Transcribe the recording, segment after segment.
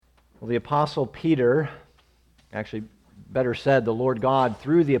Well, the Apostle Peter, actually better said, the Lord God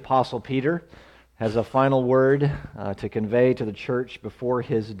through the Apostle Peter, has a final word to convey to the church before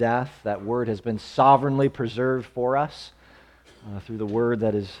his death. That word has been sovereignly preserved for us through the word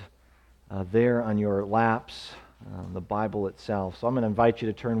that is there on your laps, the Bible itself. So I'm going to invite you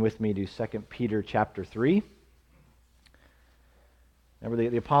to turn with me to 2 Peter chapter 3.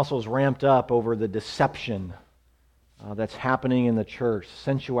 Remember, the apostles ramped up over the deception that's happening in the church,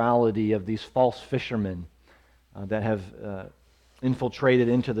 sensuality of these false fishermen that have infiltrated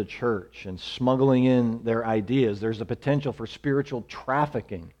into the church and smuggling in their ideas. There's a potential for spiritual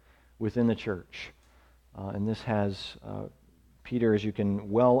trafficking within the church. And this has Peter, as you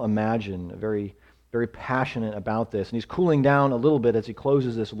can well imagine, very, very passionate about this. And he's cooling down a little bit as he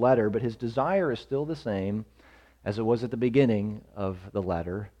closes this letter, but his desire is still the same as it was at the beginning of the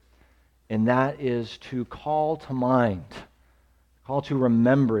letter. And that is to call to mind, call to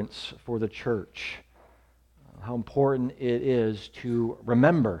remembrance for the church, how important it is to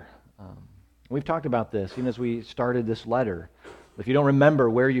remember. We've talked about this even as we started this letter. If you don't remember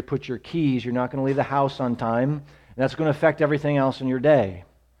where you put your keys, you're not going to leave the house on time, and that's going to affect everything else in your day.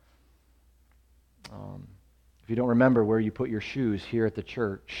 If you don't remember where you put your shoes here at the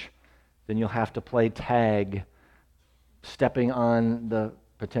church, then you'll have to play tag, stepping on the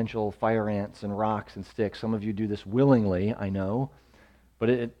potential fire ants and rocks and sticks. Some of you do this willingly, I know, but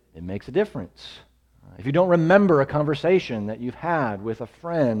it makes a difference. If you don't remember a conversation that you've had with a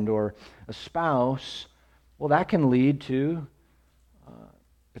friend or a spouse, well, that can lead to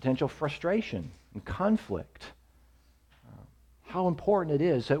potential frustration and conflict. How important it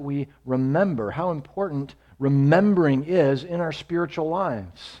is that we remember, how important remembering is in our spiritual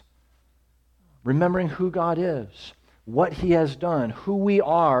lives. Remembering who God is, what He has done, who we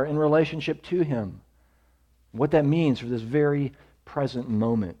are in relationship to Him, what that means for this very present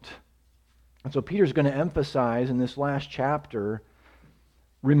moment. And so Peter's going to emphasize in this last chapter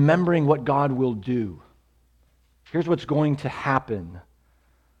remembering what God will do. Here's what's going to happen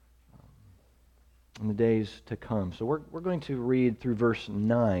in the days to come. So we're going to read through verse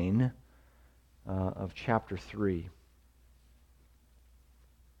 9 of chapter 3.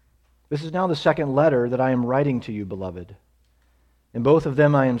 This is now the second letter that I am writing to you, beloved. In both of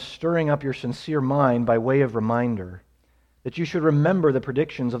them I am stirring up your sincere mind by way of reminder, that you should remember the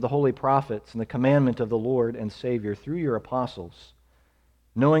predictions of the holy prophets and the commandment of the Lord and Savior through your apostles,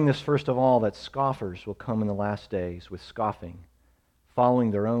 knowing this first of all, that scoffers will come in the last days with scoffing, following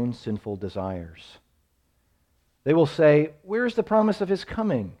their own sinful desires. They will say, "Where is the promise of His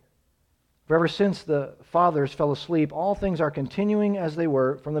coming? For ever since the fathers fell asleep, all things are continuing as they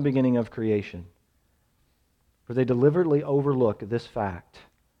were from the beginning of creation." For they deliberately overlook this fact,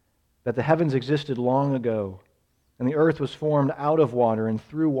 that the heavens existed long ago, and the earth was formed out of water and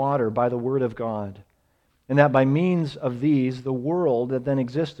through water by the word of God, and that by means of these the world that then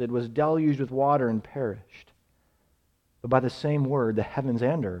existed was deluged with water and perished. But by the same word the heavens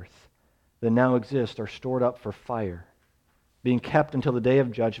and earth that now exist are stored up for fire, being kept until the day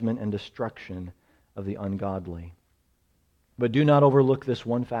of judgment and destruction of the ungodly. But do not overlook this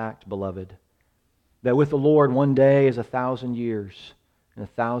one fact, beloved, that with the Lord 1 day is 1,000 years, and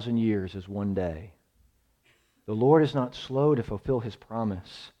 1,000 years is 1 day. The Lord is not slow to fulfill His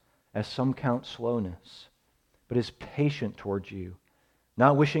promise, as some count slowness, but is patient towards you,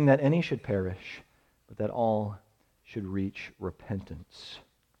 not wishing that any should perish, but that all should reach repentance.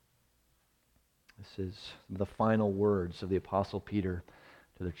 This is the final words of the Apostle Peter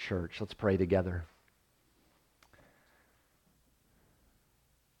to the church. Let's pray together.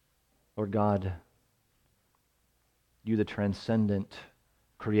 Lord God, You, the transcendent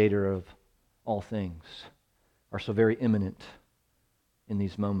creator of all things, are so very imminent in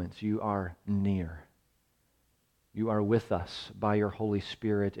these moments. You are near. You are with us by Your Holy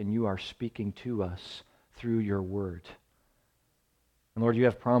Spirit, and You are speaking to us through Your Word. And Lord, You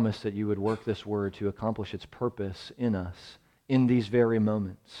have promised that You would work this Word to accomplish its purpose in us in these very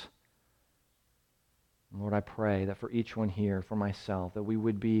moments. And Lord, I pray that for each one here, for myself, that we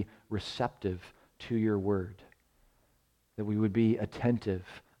would be receptive to Your Word, that we would be attentive,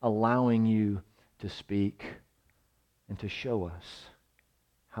 allowing You to speak and to show us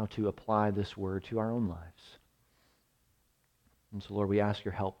how to apply this Word to our own lives. And so, Lord, we ask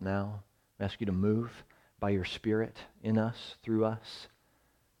Your help now. We ask You to move by Your Spirit in us, through us,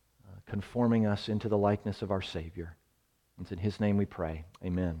 conforming us into the likeness of our Savior. It's in His name we pray.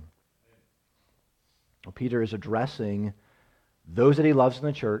 Amen. Well, Peter is addressing those that he loves in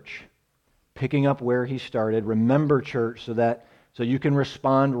the church, picking up where he started. Remember, church, so you can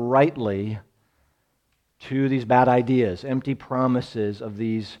respond rightly to these bad ideas, empty promises of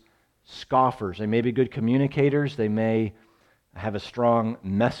these scoffers. They may be good communicators. They may have a strong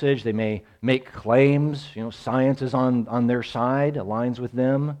message. They may make claims. Science is on their side, aligns with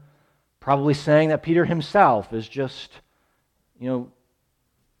them. Probably saying that Peter himself is just,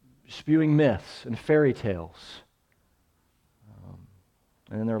 spewing myths and fairy tales.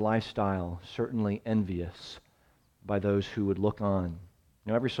 And in their lifestyle, certainly envious by those who would look on.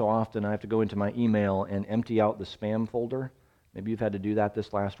 Every so often I have to go into my email and empty out the spam folder. Maybe you've had to do that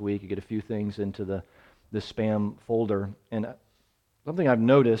this last week. You get a few things into the spam folder. And something I've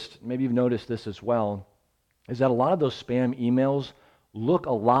noticed, maybe you've noticed this as well, is that a lot of those spam emails look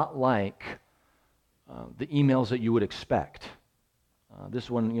a lot like the emails that you would expect. This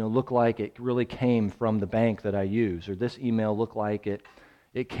one, looked like it really came from the bank that I use, or this email looked like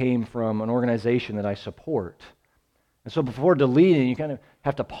it came from an organization that I support. And so before deleting, you kind of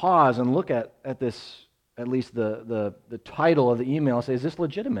have to pause and look at this, at least the title of the email, and say, is this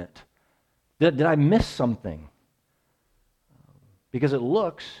legitimate? Did I miss something? Because it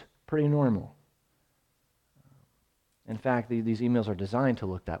looks pretty normal. In fact, these emails are designed to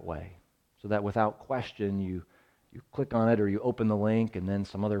look that way, so that without question you click on it or you open the link and then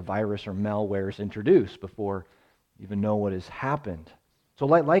some other virus or malware is introduced before you even know what has happened. So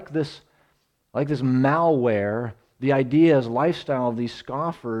like this malware, the ideas, lifestyle of these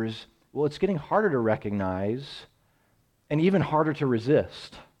scoffers, well, it's getting harder to recognize and even harder to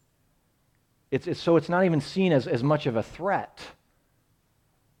resist. So it's not even seen as much of a threat.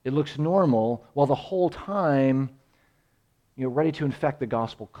 It looks normal, while the whole time, ready to infect the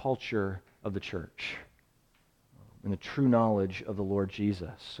gospel culture of the church and the true knowledge of the Lord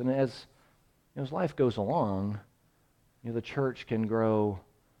Jesus. And as life goes along, the church can grow,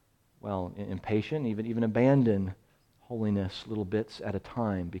 impatient, even abandon holiness little bits at a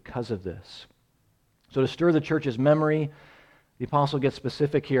time because of this. So to stir the church's memory, the apostle gets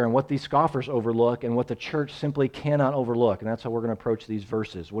specific here on what these scoffers overlook and what the church simply cannot overlook. And that's how we're going to approach these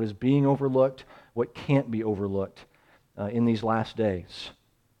verses. What is being overlooked, what can't be overlooked in these last days.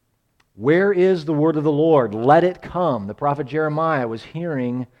 Where is the word of the Lord? Let it come. The prophet Jeremiah was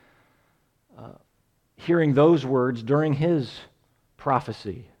hearing those words during his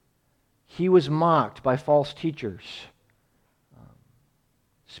prophecy. He was mocked by false teachers,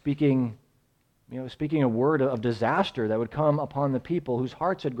 speaking a word of disaster that would come upon the people whose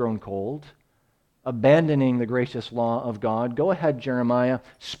hearts had grown cold, abandoning the gracious law of God. Go ahead, Jeremiah,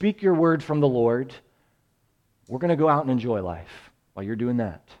 speak your word from the Lord. We're going to go out and enjoy life while you're doing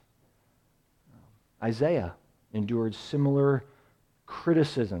that. Isaiah endured similar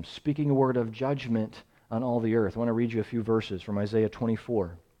criticism, speaking a word of judgment on all the earth. I want to read you a few verses from Isaiah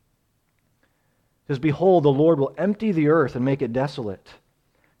 24. It says, "Behold, the Lord will empty the earth and make it desolate.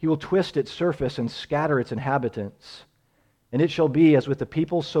 He will twist its surface and scatter its inhabitants. And it shall be as with the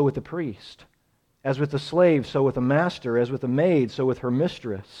people, so with the priest. As with the slave, so with the master. As with the maid, so with her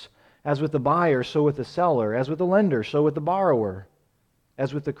mistress. As with the buyer, so with the seller. As with the lender, so with the borrower.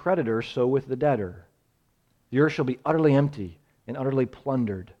 As with the creditor, so with the debtor. The earth shall be utterly empty and utterly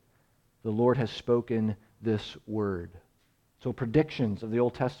plundered. The Lord has spoken this word." So predictions of the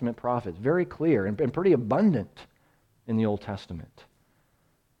Old Testament prophets, very clear and pretty abundant in the Old Testament.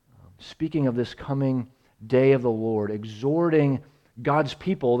 Speaking of this coming day of the Lord, exhorting God's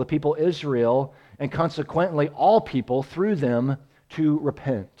people, the people Israel, and consequently all people through them to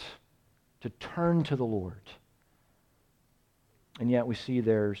repent, to turn to the Lord. And yet we see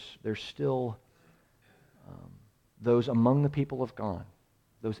there's still those among the people of God,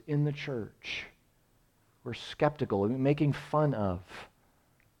 those in the church, who are skeptical, making fun of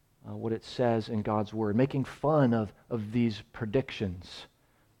what it says in God's Word, making fun of these predictions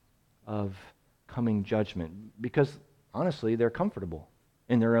of coming judgment, because honestly, they're comfortable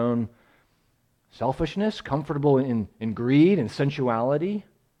in their own selfishness, comfortable in greed and sensuality.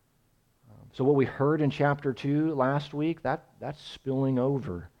 So what we heard in chapter 2 last week, that's spilling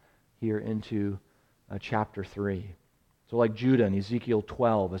over here into chapter 3. So like Judah in Ezekiel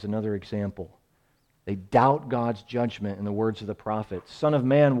 12 as another example. They doubt God's judgment in the words of the prophet. "Son of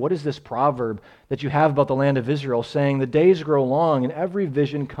man, what is this proverb that you have about the land of Israel, saying, the days grow long and every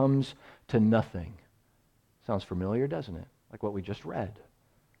vision comes to nothing?" Sounds familiar, doesn't it? Like what we just read.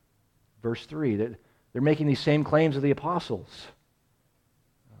 Verse 3, that they're making these same claims of the apostles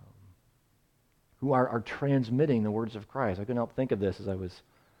who are transmitting the words of Christ. I couldn't help think of this as I was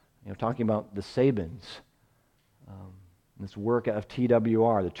talking about the Sabins. This work of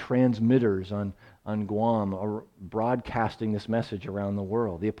TWR, the transmitters on Guam, are broadcasting this message around the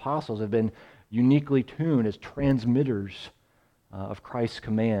world. The apostles have been uniquely tuned as transmitters of Christ's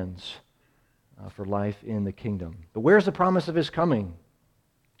commands for life in the kingdom. But where's the promise of his coming?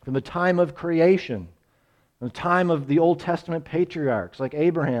 From the time of creation, from the time of the Old Testament patriarchs like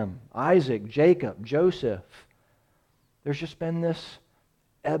Abraham, Isaac, Jacob, Joseph, there's just been this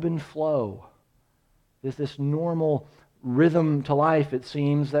ebb and flow, this normal rhythm to life, it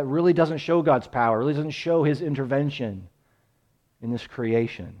seems, that really doesn't show God's power, really doesn't show His intervention in this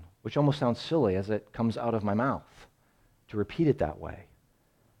creation, which almost sounds silly as it comes out of my mouth to repeat it that way,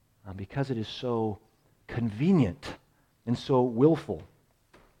 because it is so convenient and so willful.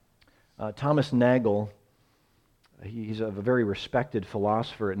 Thomas Nagel, he's a very respected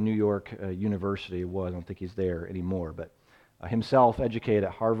philosopher at New York University. He was, I don't think he's there anymore, but himself educated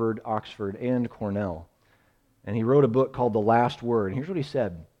at Harvard, Oxford, and Cornell. And he wrote a book called The Last Word. And here's what he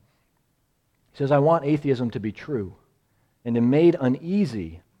said. He says, "I want atheism to be true, and am made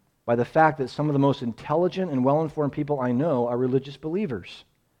uneasy by the fact that some of the most intelligent and well-informed people I know are religious believers.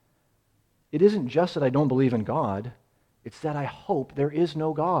 It isn't just that I don't believe in God, it's that I hope there is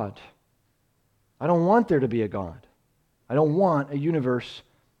no God. I don't want there to be a God. I don't want a universe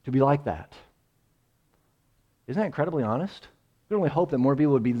to be like that." Isn't that incredibly honest? We only hope that more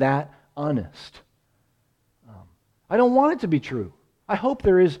people would be that honest. I don't want it to be true. I hope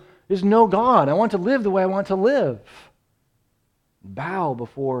there is no God. I want to live the way I want to live. Bow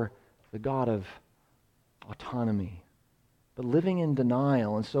before the God of autonomy, but living in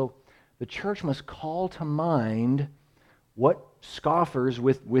denial. And so the church must call to mind what scoffers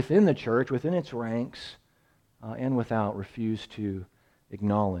within the church, within its ranks, and without, refuse to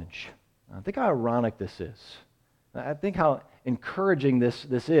acknowledge. Think how ironic this is. I think how encouraging this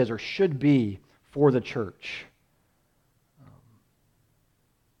is, or should be, for the church.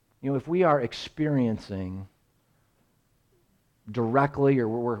 If we are experiencing directly, or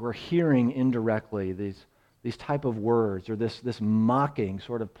we're hearing indirectly these type of words, or this mocking,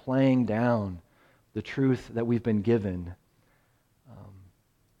 sort of playing down the truth that we've been given,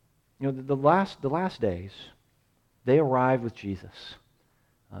 the last days, they arrived with Jesus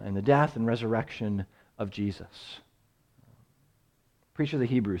and the death and resurrection of Jesus. Preacher of the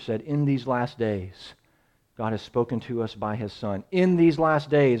Hebrews said, "In these last days, God has spoken to us by His Son. In these last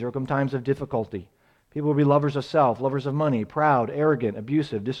days, there will come times of difficulty. People will be lovers of self, lovers of money, proud, arrogant,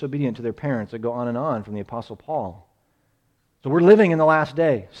 abusive, disobedient to their parents," that go on from the Apostle Paul. So we're living in the last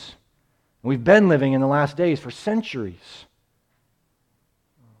days. We've been living in the last days for centuries.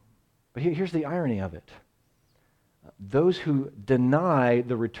 But here's the irony of it. Those who deny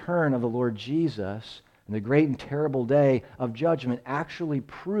the return of the Lord Jesus and the great and terrible day of judgment actually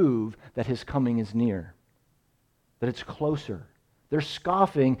prove that His coming is near, that it's closer. Their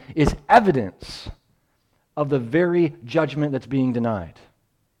scoffing is evidence of the very judgment that's being denied.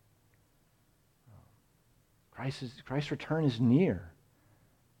 Christ's return is near.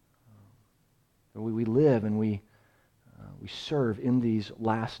 We live and we serve in these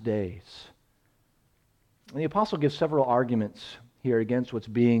last days. And the apostle gives several arguments here against what's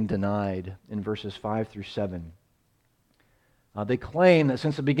being denied in verses 5 through 7. They claim that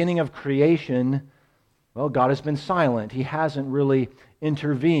since the beginning of creation, God has been silent. He hasn't really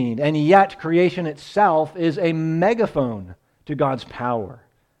intervened. And yet creation itself is a megaphone to God's power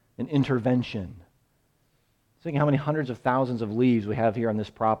and intervention. Thinking how many hundreds of thousands of leaves we have here on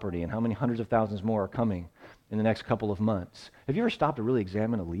this property and how many hundreds of thousands more are coming in the next couple of months. Have you ever stopped to really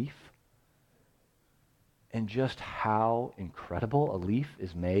examine a leaf? And just how incredible a leaf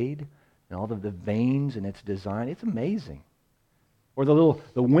is made and all of the veins in its design. It's amazing. Or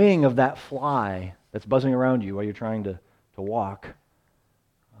the wing of that fly that's buzzing around you while you're trying to walk.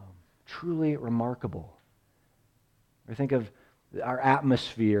 Truly remarkable. Or think of our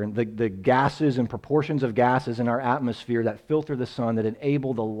atmosphere and the gases and proportions of gases in our atmosphere that filter the sun, that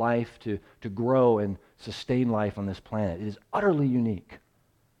enable the life to grow and sustain life on this planet. It is utterly unique.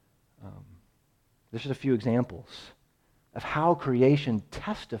 There's just a few examples of how creation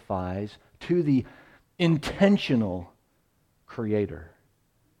testifies to the intentional Creator.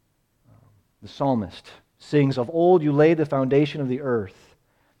 The psalmist sings, "Of old you laid the foundation of the earth,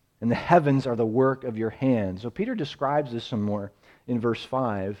 and the heavens are the work of your hands." So Peter describes this some more in verse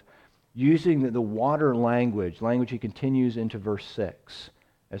 5, using the water language he continues into verse 6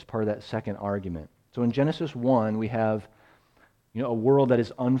 as part of that second argument. So in Genesis 1, we have a world that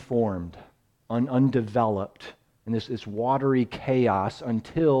is unformed, undeveloped, and this watery chaos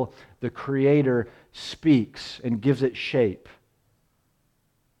until the Creator speaks and gives it shape.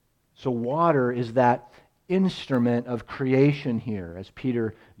 So water is that instrument of creation here, as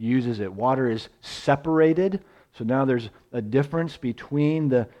Peter uses it. Water is separated, so now there's a difference between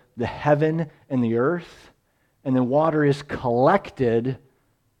the heaven and the earth, and then water is collected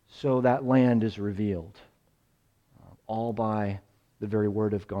so that land is revealed, all by the very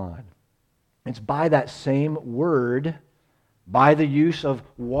Word of God. It's by that same Word, by the use of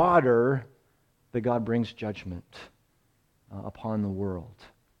water, that God brings judgment upon the world.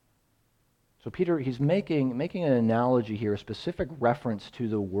 So Peter, he's making an analogy here, a specific reference to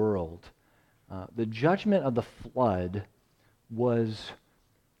the world. The judgment of the flood was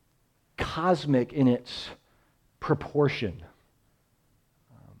cosmic in its proportion.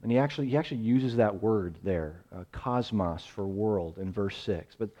 And he actually uses that word there, cosmos, for world in verse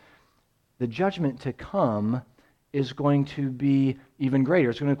 6. But the judgment to come is going to be even greater.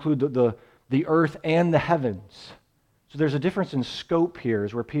 It's going to include the earth and the heavens. So there's a difference in scope here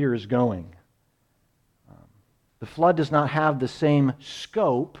is where Peter is going. The flood does not have the same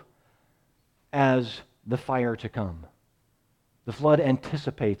scope as the fire to come. The flood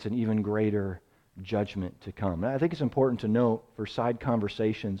anticipates an even greater judgment to come. And I think it's important to note for side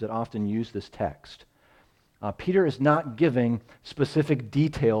conversations that often use this text. Peter is not giving specific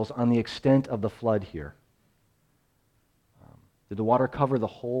details on the extent of the flood here. Did the water cover the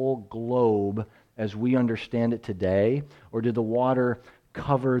whole globe as we understand it today? Or did the water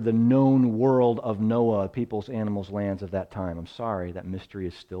cover the known world of Noah, peoples, animals, lands of that time? I'm sorry, that mystery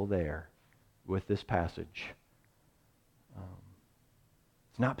is still there with this passage.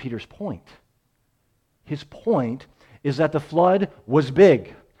 It's not Peter's point. His point is that the flood was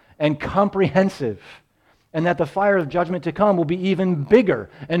big and comprehensive, and that the fire of judgment to come will be even bigger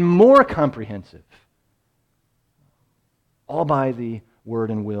and more comprehensive. All by the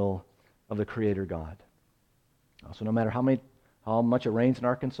word and will of the Creator God. So no matter how much it rains in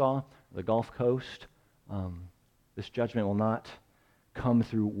Arkansas, the Gulf Coast, this judgment will not come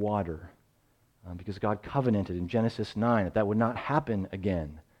through water, because God covenanted in Genesis 9 that would not happen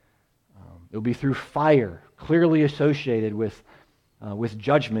again. It will be through fire, clearly associated with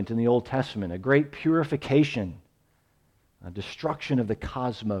judgment in the Old Testament, a great purification, a destruction of the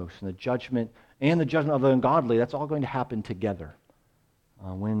cosmos, and the judgment of the ungodly. That's all going to happen together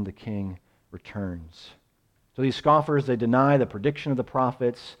when the King returns. So these scoffers, they deny the prediction of the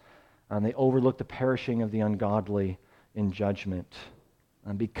prophets, and they overlook the perishing of the ungodly in judgment.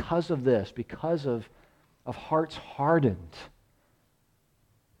 And because of this, because of hearts hardened,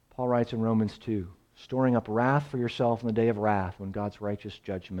 Paul writes in Romans 2, storing up wrath for yourself in the day of wrath when God's righteous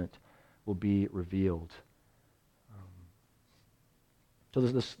judgment will be revealed. So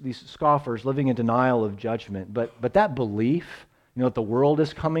these scoffers living in denial of judgment, but that belief, that the world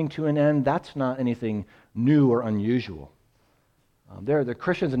is coming to an end, that's not anything new or unusual. The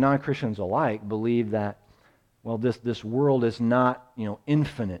Christians and non-Christians alike believe that, this world is not,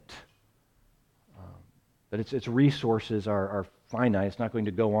 infinite. That its resources are finite. It's not going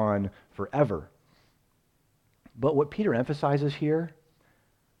to go on forever. But what Peter emphasizes here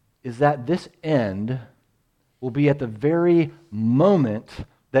is that this end will be at the very moment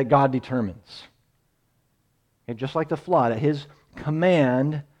that God determines. Okay, just like the flood, at His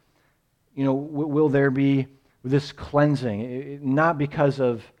command, will there be this cleansing, not because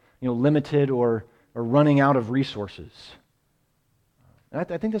of limited or running out of resources. And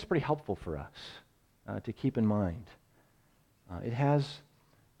I think that's pretty helpful for us to keep in mind. It has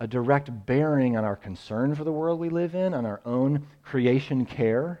a direct bearing on our concern for the world we live in, on our own creation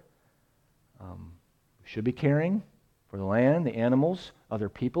care. We should be caring for the land, the animals, other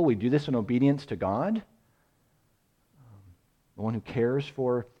people. We do this in obedience to God, the one who cares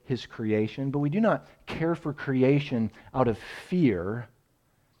for His creation. But we do not care for creation out of fear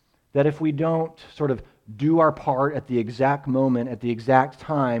that if we don't sort of do our part at the exact moment, at the exact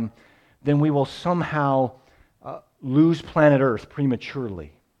time, then we will somehow lose planet Earth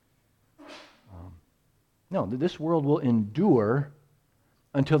prematurely. No, this world will endure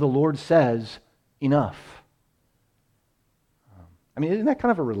until the Lord says, enough. Isn't that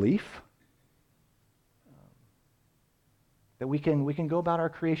kind of a relief? That we can go about our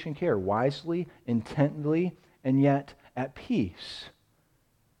creation care wisely, intently, and yet at peace,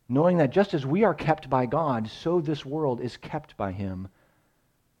 knowing that just as we are kept by God, so this world is kept by Him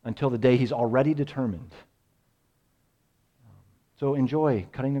until the day He's already determined. So enjoy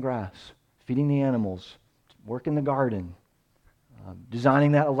cutting the grass, feeding the animals, work in the garden,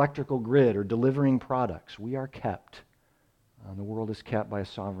 designing that electrical grid, or delivering products. We are kept. The world is kept by a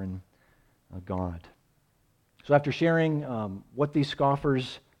sovereign God. So after sharing what these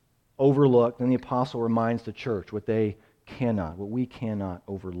scoffers overlook, then the apostle reminds the church what we cannot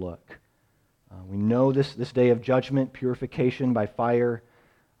overlook. We know this day of judgment, purification by fire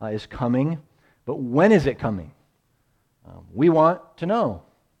is coming, but when is it coming? We want to know.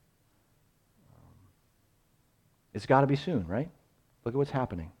 It's got to be soon, right? Look at what's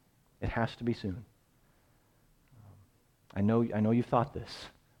happening. It has to be soon. I know you've thought this.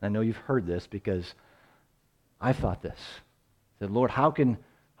 I know you've heard this because I've thought this. I said, Lord, how can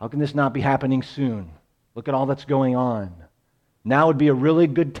this not be happening soon? Look at all that's going on. Now would be a really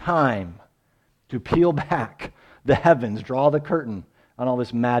good time to peel back the heavens, draw the curtain on all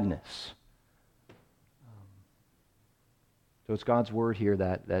this madness. So it's God's word here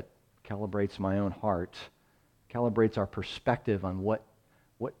that calibrates my own heart, calibrates our perspective on what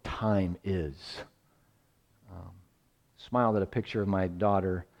time is. Smiled at a picture of my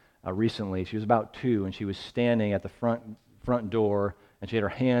daughter recently. She was about 2, and she was standing at the front door, and she had her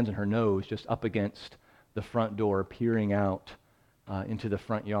hands and her nose just up against the front door, peering out into the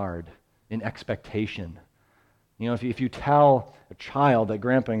front yard in expectation. You know, if you tell a child that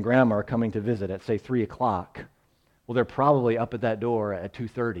Grandpa and Grandma are coming to visit at, say, 3 o'clock, well, they're probably up at that door at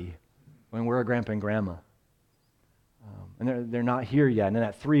 2:30 when we're at Grandpa and Grandma. And they're not here yet. And then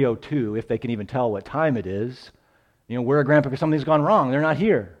at 3:02, if they can even tell what time it is, you know, we're at Grandpa because something's gone wrong. They're not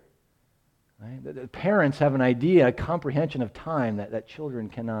here. Right? The parents have an idea, a comprehension of time that children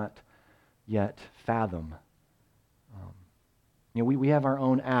cannot yet fathom. You know, we have our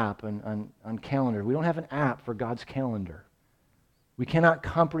own app on calendar. We don't have an app for God's calendar. We cannot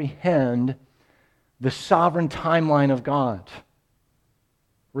comprehend the sovereign timeline of God.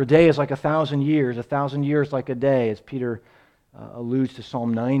 Where a day is like 1,000 years, 1,000 years like a day, as Peter alludes to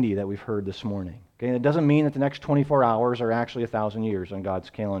Psalm 90 that we've heard this morning. Okay, and it doesn't mean that the next 24 hours are actually 1,000 years on God's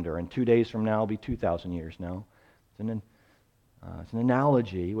calendar, and 2 days from now will be 2,000 years. No, it's an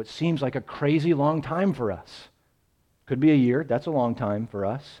analogy. What seems like a crazy long time for us. Could be a year. That's a long time for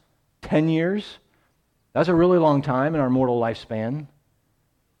us. 10 years. That's a really long time in our mortal lifespan.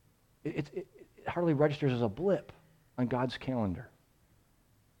 It hardly registers as a blip on God's calendar.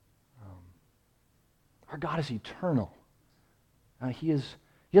 Our God is eternal. He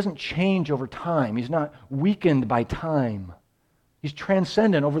doesn't change over time. He's not weakened by time. He's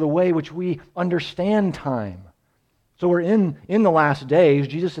transcendent over the way which we understand time. So we're in the last days.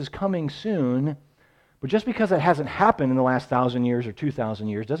 Jesus is coming soon. But just because it hasn't happened in the last 1,000 years or 2,000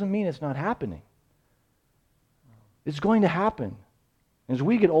 years doesn't mean it's not happening. It's going to happen. As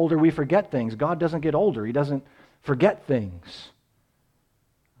we get older, we forget things. God doesn't get older. He doesn't forget things.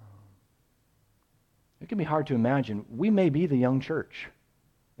 It can be hard to imagine. We may be the young church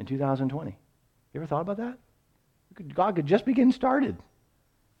in 2020. You ever thought about that? God could just be getting started.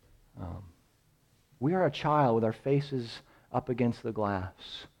 We are a child with our faces up against the glass,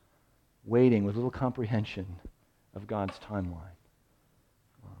 waiting with little comprehension of God's timeline.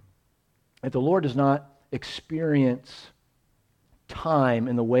 If the Lord does not experience time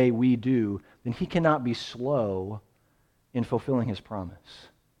in the way we do, then He cannot be slow in fulfilling His promise.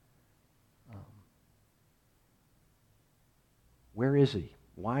 Where is He?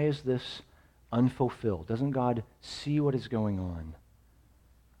 Why is this unfulfilled? Doesn't God see what is going on?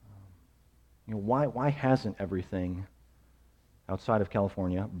 Why hasn't everything outside of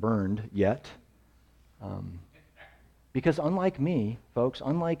California burned yet? Because unlike me, folks,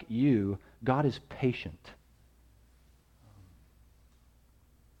 unlike you, God is patient.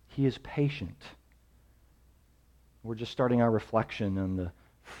 He is patient. We're just starting our reflection on the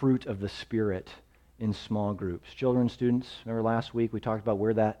fruit of the Spirit in small groups. Children, students, remember last week we talked about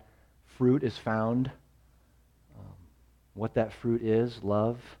where that fruit is found? What that fruit is: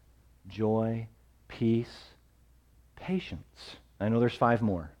 love, joy, peace, patience. I know there's 5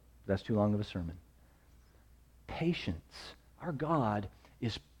 more. That's too long of a sermon. Patience. Our God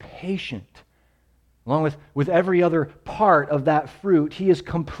is patient. Along with every other part of that fruit, He is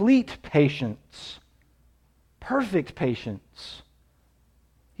complete patience. Perfect patience.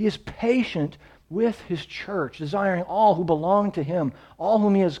 He is patient with His church, desiring all who belong to Him, all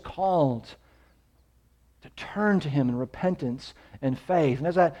whom He has called, to turn to Him in repentance and faith. And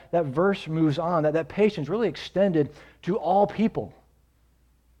as that verse moves on, that patience really extended to all people.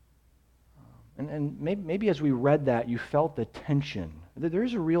 And maybe as we read that, you felt the tension. There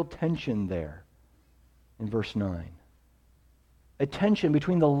is a real tension there in verse 9. A tension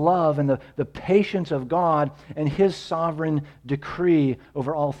between the love and the patience of God and His sovereign decree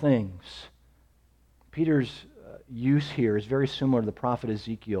over all things. Peter's use here is very similar to the prophet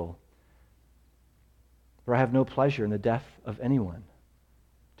Ezekiel. For I have no pleasure in the death of anyone,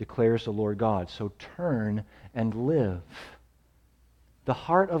 declares the Lord God. So turn and live. The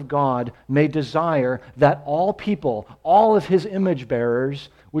heart of God may desire that all people, all of His image bearers,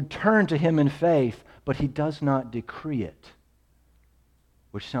 would turn to Him in faith, but He does not decree it,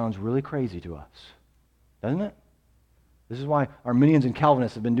 which sounds really crazy to us, doesn't it? This is why Arminians and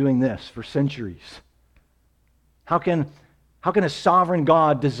Calvinists have been doing this for centuries. How can a sovereign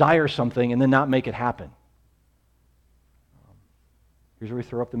God desire something and then not make it happen? Here's where we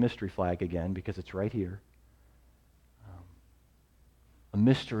throw up the mystery flag again, because it's right here. A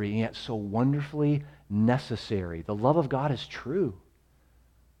mystery, and yet so wonderfully necessary. The love of God is true.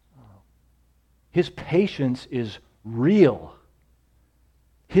 His patience is real.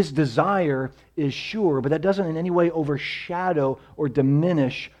 His desire is sure, but that doesn't in any way overshadow or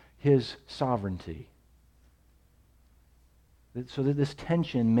diminish his sovereignty. So that this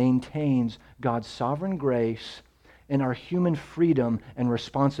tension maintains God's sovereign grace and our human freedom and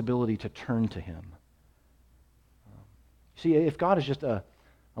responsibility to turn to him. See, if God is just on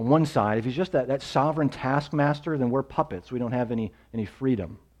one side, if he's just that sovereign taskmaster, then we're puppets. We don't have any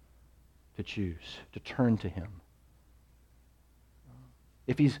freedom to choose, to turn to him.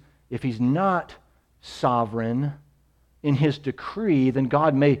 If he's not sovereign in his decree, then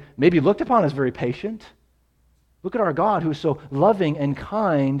God may be looked upon as very patient. Look at our God, who is so loving and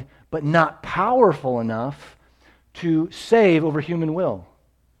kind, but not powerful enough to save over human will.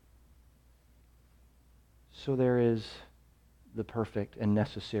 So there is the perfect and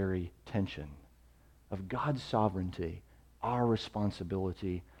necessary tension of God's sovereignty, our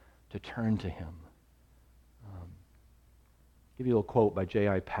responsibility to turn to him. Give you a little quote by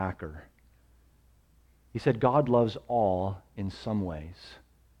J.I. Packer. He said, God loves all in some ways,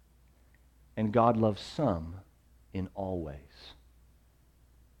 and God loves some in all ways.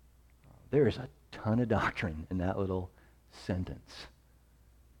 There is a ton of doctrine in that little sentence.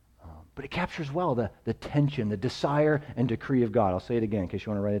 But it captures well the tension, the desire and decree of God. I'll say it again in case you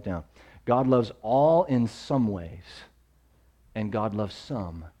want to write it down. God loves all in some ways, and God loves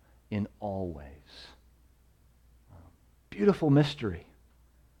some in all ways. Beautiful mystery.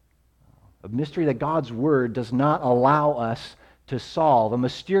 A mystery that God's Word does not allow us to solve. A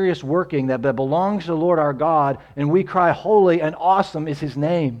mysterious working that belongs to the Lord our God, and we cry, holy and awesome is his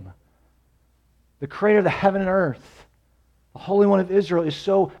name. The creator of the heaven and earth, the Holy One of Israel, is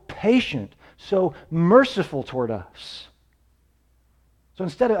so patient, so merciful toward us. So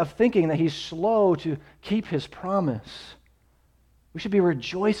instead of thinking that he's slow to keep his promise, we should be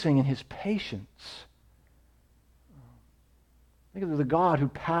rejoicing in his patience. Think of the God who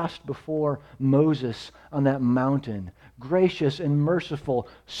passed before Moses on that mountain, gracious and merciful,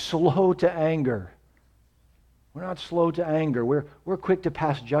 slow to anger. We're not slow to anger. We're quick to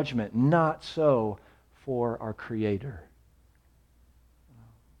pass judgment. Not so for our Creator.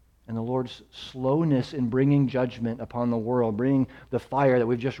 And the Lord's slowness in bringing judgment upon the world, bringing the fire that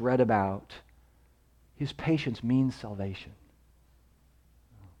we've just read about, his patience means salvation.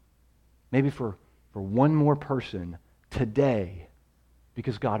 Maybe for one more person today,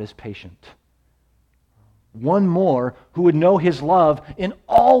 because God is patient. One more who would know his love in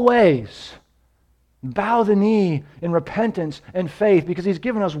all ways. Bow the knee in repentance and faith, because he's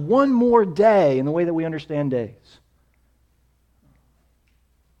given us one more day in the way that we understand days.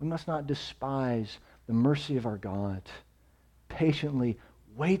 We must not despise the mercy of our God. Patiently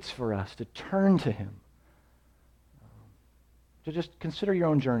waits for us to turn to him. So just consider your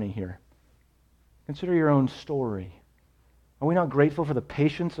own journey here. Consider your own story. Are we not grateful for the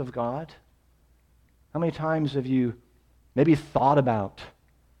patience of God? How many times have you maybe thought about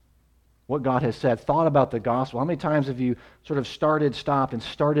what God has said, thought about the gospel? How many times have you sort of stopped, and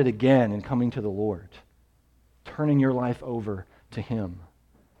started again in coming to the Lord, turning your life over to him?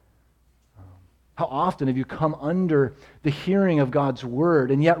 How often have you come under the hearing of God's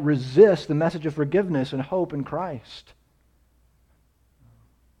word and yet resist the message of forgiveness and hope in Christ?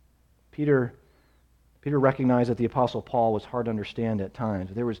 Peter recognized that the Apostle Paul was hard to understand at times.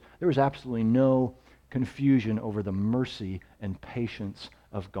 There was absolutely no confusion over the mercy and patience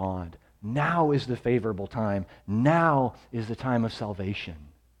of God. Now is the favorable time. Now is the time of salvation.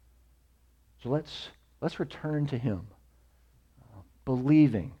 So let's return to him,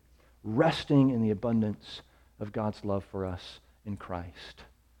 believing, resting in the abundance of God's love for us in Christ.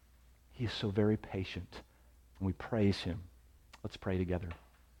 He is so very patient, and we praise him. Let's pray together.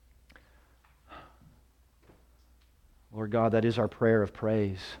 Lord God, that is our prayer of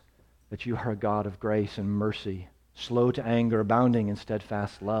praise, that you are a God of grace and mercy, slow to anger, abounding in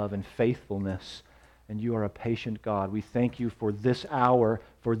steadfast love and faithfulness, and you are a patient God. We thank you for this hour,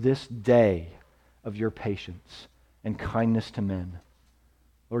 for this day of your patience and kindness to men.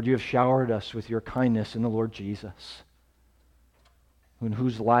 Lord, you have showered us with your kindness in the Lord Jesus, in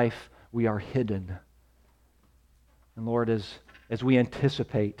whose life we are hidden. And Lord, as we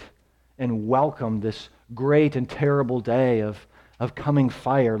anticipate and welcome this great and terrible day of coming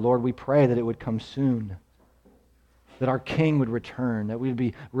fire, Lord, we pray that it would come soon, that our King would return, that we would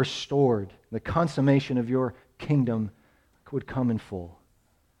be restored, the consummation of your kingdom would come in full.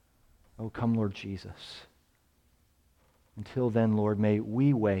 Oh, come, Lord Jesus. Until then, Lord, may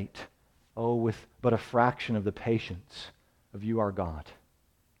we wait, with but a fraction of the patience of you, our God.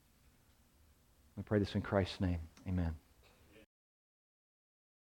 I pray this in Christ's name. Amen.